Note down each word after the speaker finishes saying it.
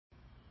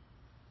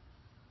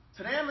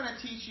Today I'm going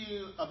to teach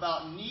you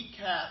about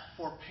kneecap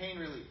for pain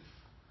relief.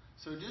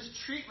 So just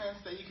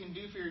treatments that you can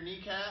do for your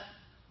kneecap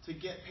to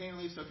get pain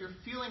relief. So if you're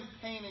feeling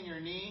pain in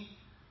your knee,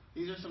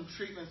 these are some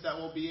treatments that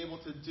we'll be able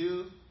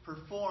to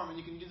perform, and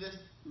you can do this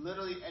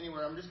literally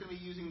anywhere. I'm just going to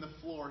be using the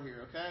floor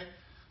here, okay?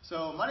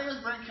 So my name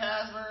is Brent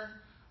Kasmer.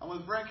 I'm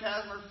with Brent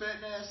Kasmer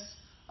Fitness.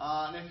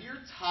 And if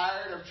you're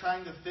tired of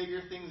trying to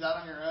figure things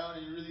out on your own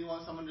and you really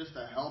want someone just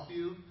to help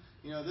you,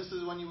 this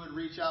is when you would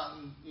reach out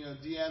and,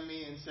 DM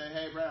me and say,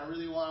 hey, Brent, I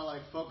really want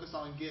to focus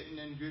on getting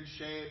in good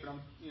shape, and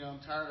I'm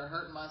tired of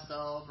hurting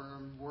myself, or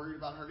I'm worried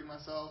about hurting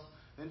myself.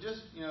 Then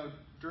just,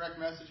 direct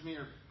message me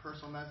or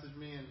personal message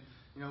me,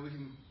 and, we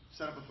can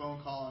set up a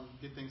phone call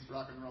and get things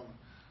rock and rolling.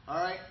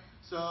 All right.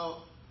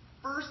 So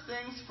first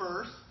things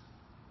first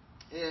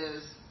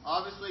is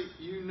obviously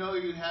you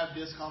have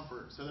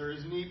discomfort. So there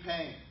is knee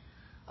pain.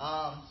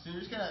 So you're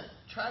just gonna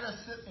try to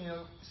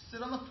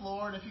sit on the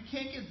floor, and if you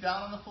can't get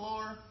down on the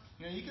floor,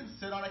 you can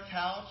sit on a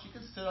couch, you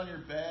can sit on your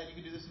bed, you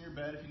can do this in your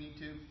bed if you need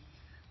to.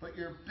 But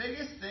your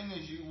biggest thing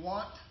is you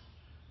want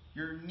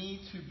your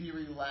knee to be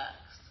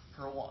relaxed,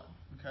 for one,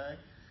 okay?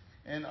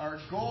 And our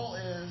goal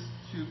is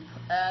to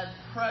add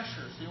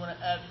pressure. So you want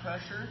to add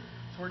pressure.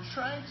 So we're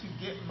trying to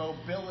get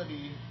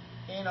mobility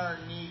in our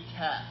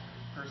kneecap,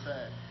 per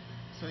se.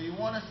 So you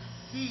want to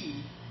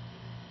see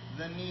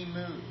the knee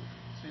move.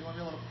 So you want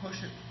to be able to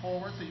push it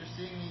forward. So you're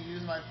seeing me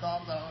use my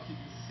thumbs. I don't know if you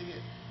can see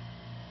it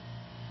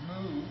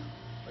move,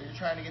 but you're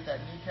trying to get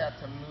that kneecap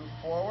to move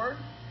forward,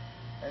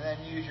 and then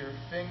use your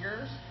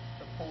fingers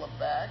to pull it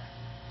back.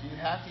 Do you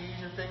have to use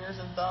your fingers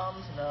and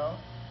thumbs? No.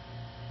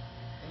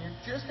 And you're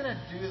just going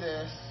to do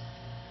this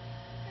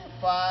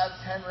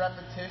 5-10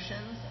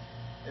 repetitions.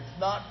 It's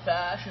not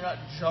fast. You're not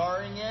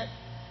jarring it.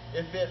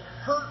 If it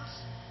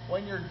hurts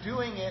when you're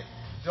doing it,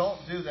 don't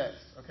do this,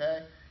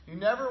 okay? You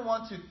never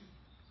want to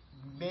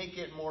make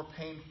it more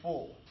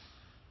painful.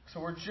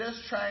 So we're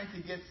just trying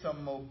to get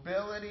some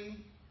mobility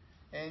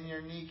in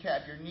your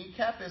kneecap. Your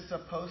kneecap is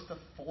supposed to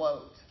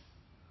float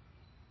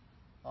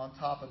on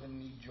top of the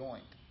knee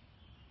joint.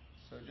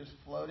 So just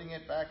floating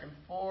it back and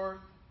forth.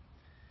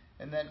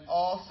 And then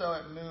also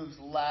it moves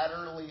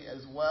laterally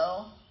as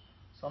well.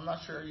 So I'm not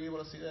sure, are you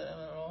able to see that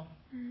at all?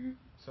 Mm-hmm.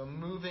 So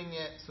moving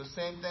it, so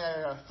same thing,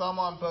 I got a thumb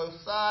on both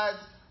sides,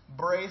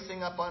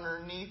 bracing up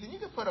underneath. And you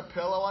can put a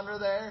pillow under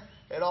there.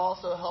 It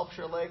also helps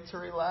your leg to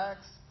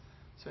relax.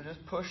 So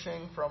just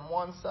pushing from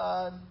one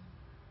side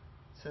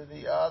to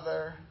the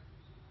other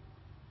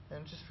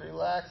and just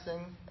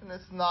relaxing. And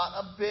it's not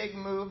a big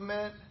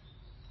movement.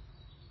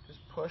 Just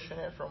pushing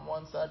it from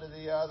one side to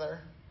the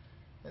other.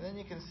 And then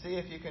you can see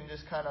if you can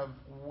just kind of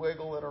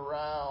wiggle it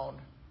around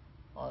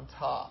on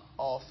top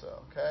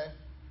also, okay?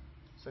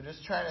 So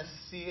just trying to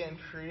see and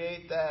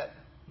create that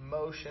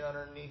motion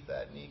underneath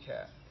that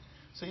kneecap.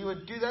 So you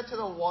would do that to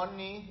the one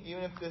knee,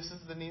 even if this is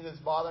the knee that's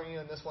bothering you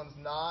and this one's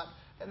not,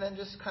 and then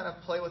just kind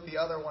of play with the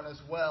other one as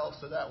well,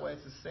 so that way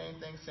it's the same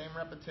thing, same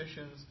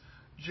repetitions,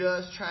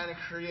 just trying to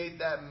create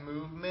that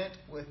movement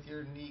with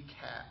your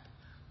kneecap.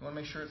 You want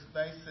to make sure it's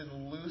nice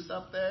and loose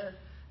up there.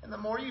 And the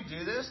more you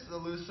do this, the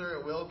looser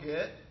it will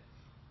get.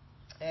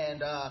 And,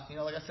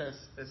 like I said,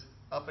 it's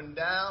up and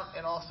down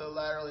and also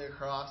laterally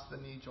across the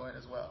knee joint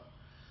as well.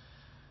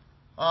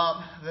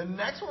 The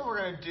next one we're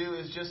going to do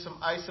is just some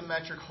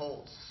isometric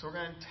holds. So we're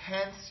going to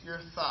tense your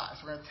thighs.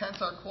 We're going to tense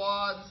our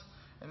quads,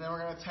 and then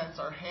we're going to tense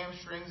our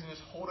hamstrings and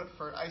just hold it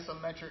for an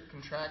isometric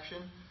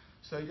contraction.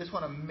 So you just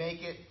want to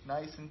make it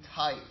nice and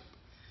tight.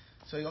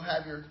 So you'll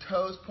have your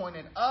toes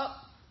pointed up.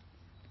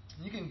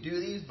 You can do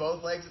these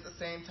both legs at the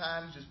same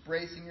time, just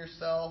bracing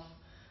yourself.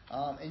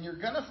 And you're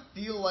going to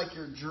feel like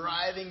you're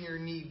driving your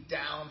knee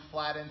down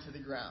flat into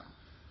the ground.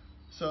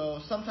 So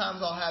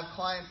sometimes I'll have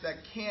clients that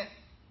can't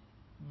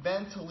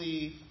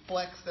mentally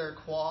flex their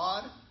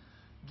quad.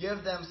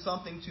 Give them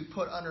something to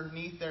put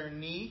underneath their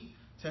knee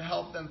to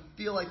help them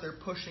feel like they're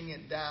pushing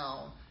it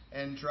down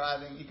and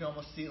driving. You can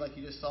almost see, like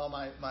you just saw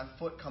my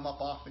foot come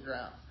up off the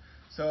ground.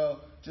 So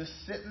just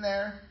sitting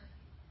there,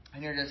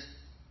 and you're just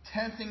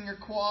tensing your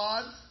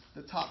quads,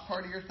 the top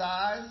part of your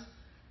thighs,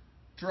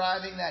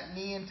 driving that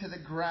knee into the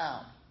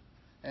ground,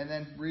 and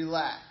then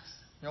relax.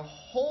 You'll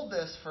hold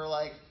this for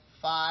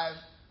 5-10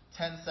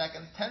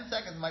 seconds. 10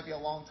 seconds might be a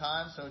long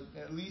time, so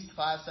at least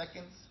 5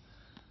 seconds.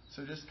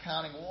 So just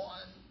counting 1,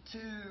 2,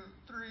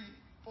 3,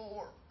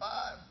 4,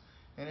 5.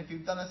 And if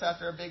you've done this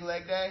after a big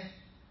leg day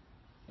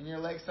and your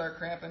legs start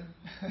cramping,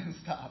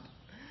 stop.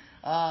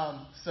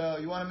 So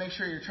you want to make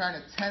sure you're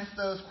trying to tense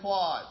those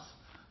quads.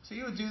 So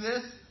you would do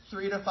this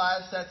 3 to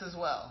 5 sets as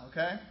well,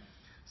 okay?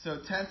 So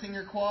tensing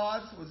your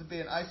quads would be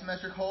an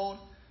isometric hold.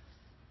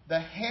 The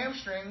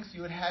hamstrings,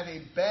 you would have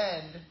a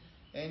bend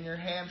in your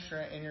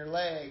hamstring, in your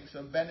leg,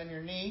 so bend in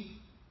your knee,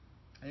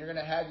 and you're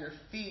going to have your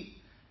feet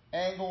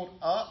angled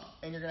up,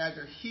 and you're going to have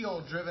your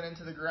heel driven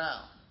into the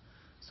ground.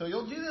 So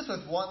you'll do this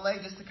with one leg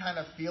just to kind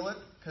of feel it,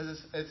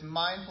 because it's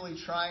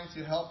mindfully trying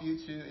to help you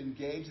to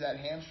engage that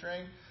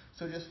hamstring.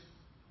 So just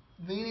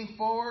leaning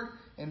forward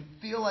and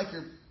feel like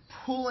you're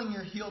pulling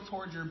your heel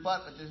towards your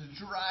butt, but just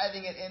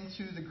driving it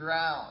into the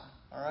ground.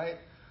 All right?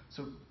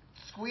 So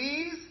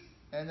squeeze,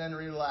 and then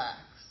relax.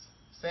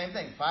 Same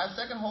thing,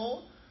 5-second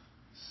hold,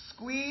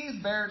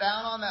 squeeze, bear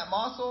down on that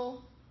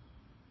muscle,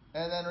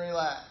 and then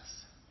relax.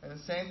 And the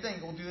same thing,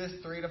 we'll do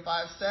this 3 to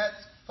 5 sets,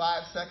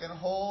 5-second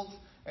holds,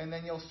 and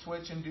then you'll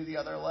switch and do the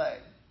other leg.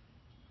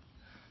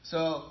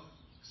 So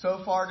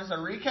far, just a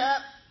recap.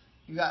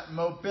 You got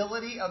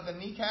mobility of the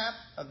kneecap,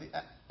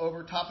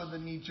 over top of the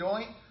knee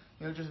joint.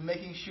 Just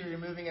making sure you're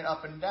moving it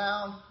up and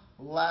down,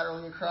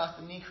 laterally across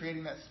the knee,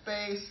 creating that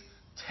space,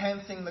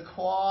 tensing the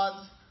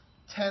quads,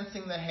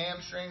 tensing the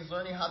hamstrings,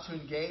 learning how to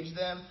engage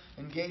them,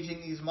 engaging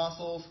these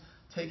muscles,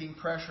 taking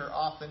pressure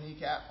off the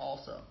kneecap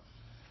also.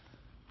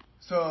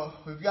 So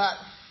we've got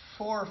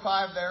 4 or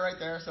 5 there, right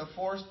there. So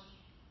 4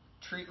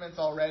 treatments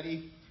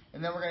already.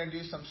 And then we're going to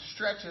do some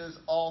stretches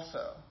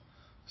also.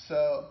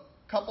 So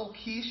a couple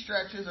key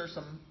stretches are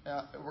some,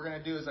 we're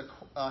going to do is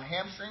a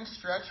hamstring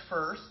stretch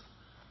first.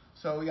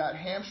 So we got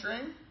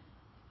hamstring.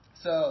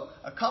 So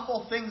a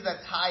couple things that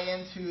tie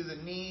into the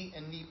knee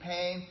and knee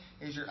pain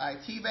is your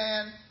IT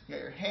band, you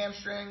got your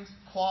hamstrings,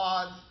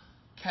 quads,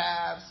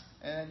 calves,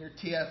 and then your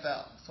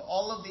TFL. So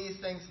all of these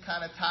things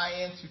kind of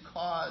tie in to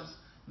cause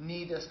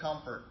knee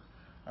discomfort.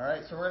 All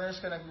right, so we're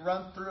just going to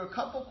run through a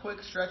couple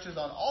quick stretches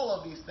on all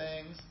of these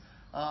things,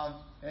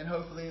 and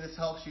hopefully this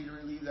helps you to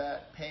relieve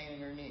that pain in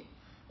your knee.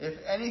 If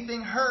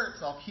anything hurts,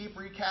 I'll keep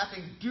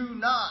recapping, do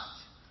not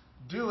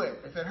do it.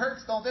 If it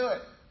hurts, don't do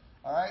it.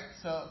 All right,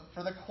 so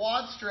for the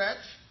quad stretch,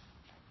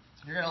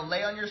 you're going to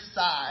lay on your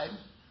side.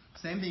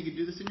 Same thing, you can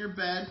do this in your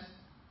bed.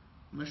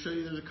 I'm going to show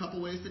you there's a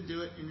couple ways to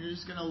do it, and you're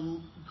just going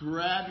to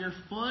grab your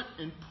foot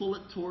and pull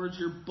it towards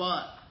your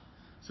butt.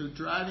 So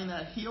driving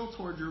that heel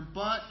towards your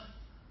butt,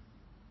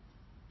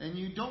 and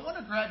you don't want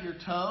to grab your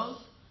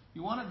toes,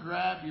 you want to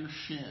grab your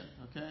shin,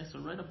 okay? So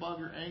right above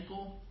your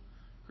ankle,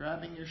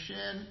 grabbing your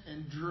shin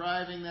and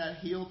driving that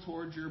heel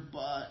towards your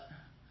butt.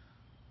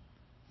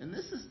 And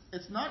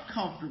it's not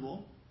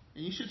comfortable,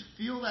 and you should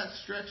feel that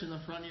stretch in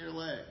the front of your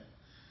leg.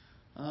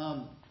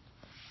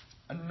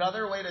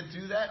 Another way to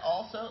do that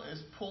also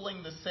is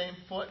pulling the same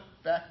foot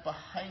back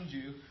behind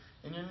you,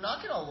 and you're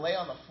not going to lay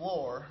on the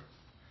floor.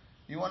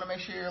 You want to make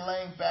sure you're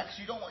laying back because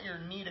you don't want your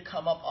knee to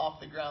come up off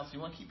the ground. So you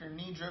want to keep your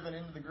knee driven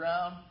into the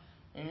ground,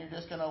 and you're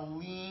just going to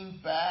lean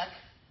back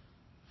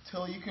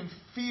till you can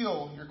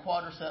feel your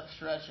quadriceps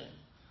stretching.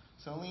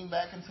 So lean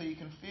back until you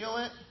can feel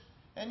it,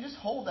 and just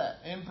hold that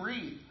and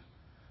breathe.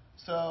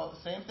 So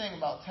same thing,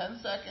 about 10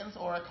 seconds,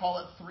 or I call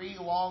it 3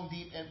 long,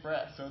 deep in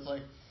breaths. So it's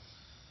like,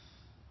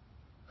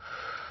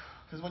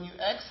 because when you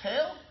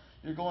exhale,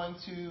 you're going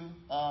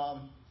to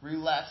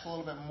relax a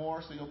little bit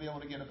more, so you'll be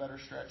able to get a better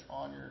stretch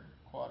on your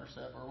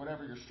quadricep or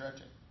whatever you're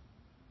stretching.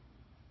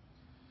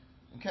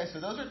 Okay,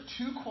 so those are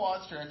 2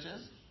 quad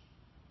stretches.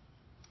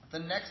 The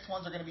next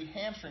ones are going to be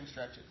hamstring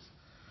stretches.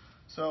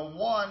 So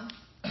one,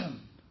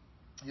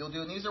 you'll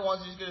do, and these are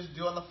ones you're going to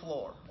do on the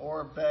floor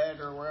or bed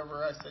or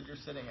wherever I said you're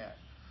sitting at.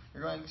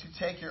 You're going to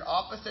take your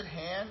opposite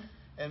hand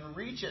and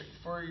reach it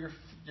for your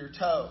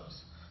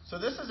toes. So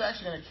this is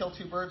actually going to kill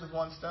 2 birds with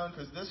 1 stone,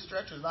 because this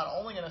stretch is not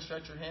only going to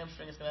stretch your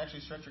hamstring, it's going to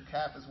actually stretch your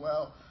calf as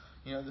well.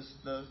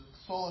 The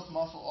soleus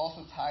muscle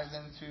also ties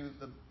into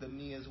the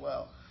knee as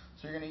well.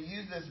 So you're going to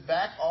use this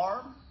back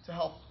arm to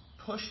help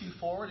push you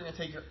forward. You're going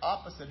to take your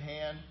opposite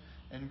hand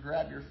and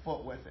grab your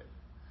foot with it.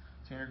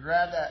 So you're going to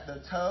grab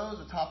the toes,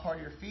 the top part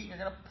of your feet, and you're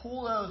going to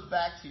pull those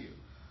back to you.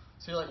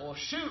 So you're like, well,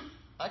 shoot,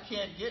 I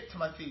can't get to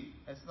my feet.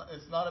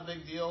 It's not a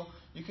big deal.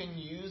 You can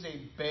use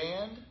a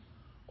band,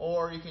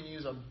 or you can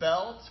use a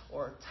belt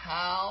or a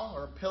towel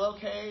or a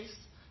pillowcase,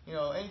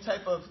 any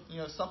type of,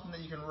 something that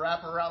you can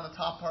wrap around the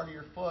top part of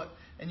your foot,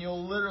 and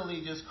you'll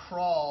literally just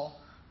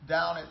crawl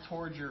down it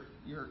towards your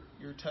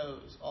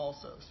toes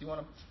also. So you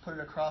want to put it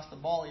across the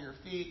ball of your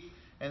feet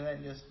and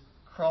then just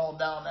crawl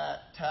down that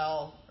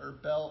towel or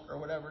belt or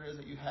whatever it is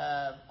that you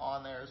have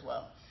on there as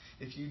well.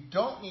 If you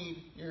don't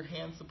need your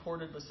hand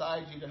supported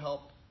beside you to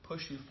help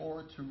push you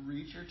forward to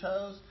reach your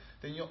toes,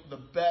 then the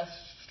best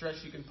stretch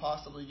you can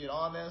possibly get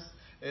on this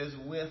is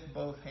with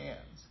both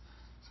hands.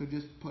 So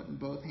just putting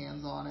both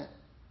hands on it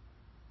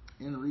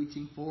and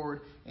reaching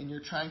forward, and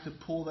you're trying to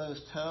pull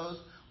those toes,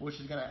 which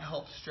is going to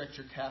help stretch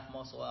your calf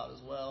muscle out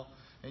as well.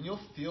 And you'll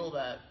feel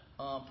that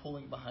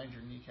pulling behind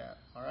your kneecap.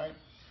 All right?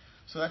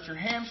 So that's your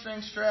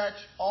hamstring stretch,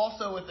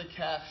 also with the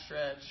calf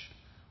stretch,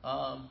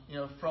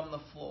 from the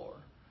floor.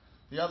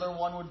 The other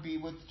one would be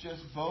with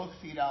just both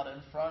feet out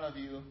in front of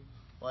you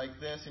like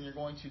this, and you're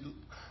going to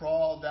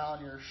crawl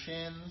down your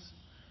shins.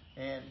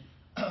 And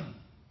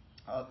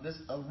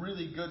a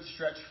really good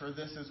stretch for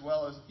this as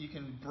well is you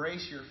can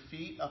brace your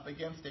feet up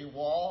against a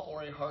wall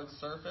or a hard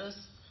surface,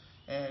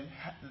 and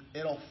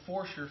it'll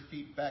force your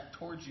feet back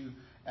towards you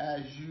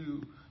as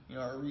you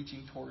are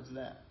reaching towards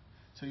that.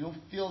 So you'll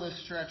feel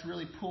this stretch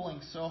really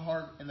pulling so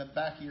hard in the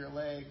back of your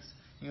legs.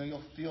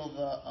 You'll feel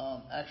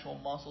the actual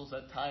muscles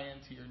that tie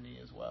into your knee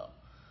as well.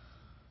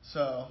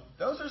 So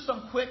those are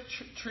some quick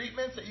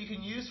treatments that you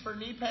can use for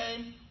knee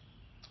pain.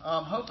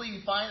 Hopefully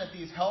you find that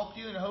these help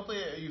you, and hopefully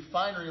you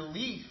find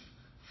relief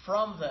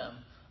from them.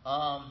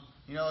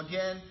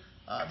 Again,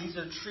 these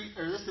are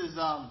this is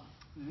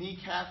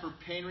kneecap for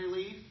pain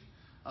relief.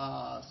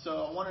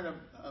 So I wanted to,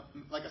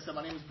 like I said,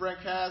 my name is Brent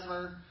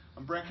Kasmer.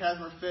 I'm Brent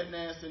Kasmer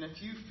Fitness, and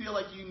if you feel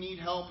like you need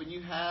help and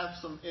you have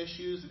some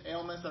issues and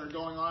ailments that are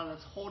going on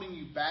that's holding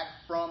you back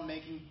from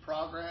making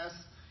progress,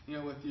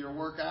 with your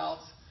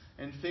workouts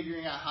and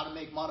figuring out how to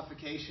make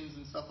modifications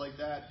and stuff like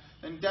that,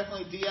 then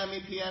definitely DM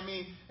me, PM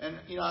me, and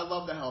I'd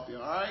love to help you.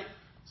 All right.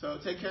 So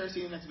take care. See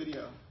you in the next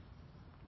video.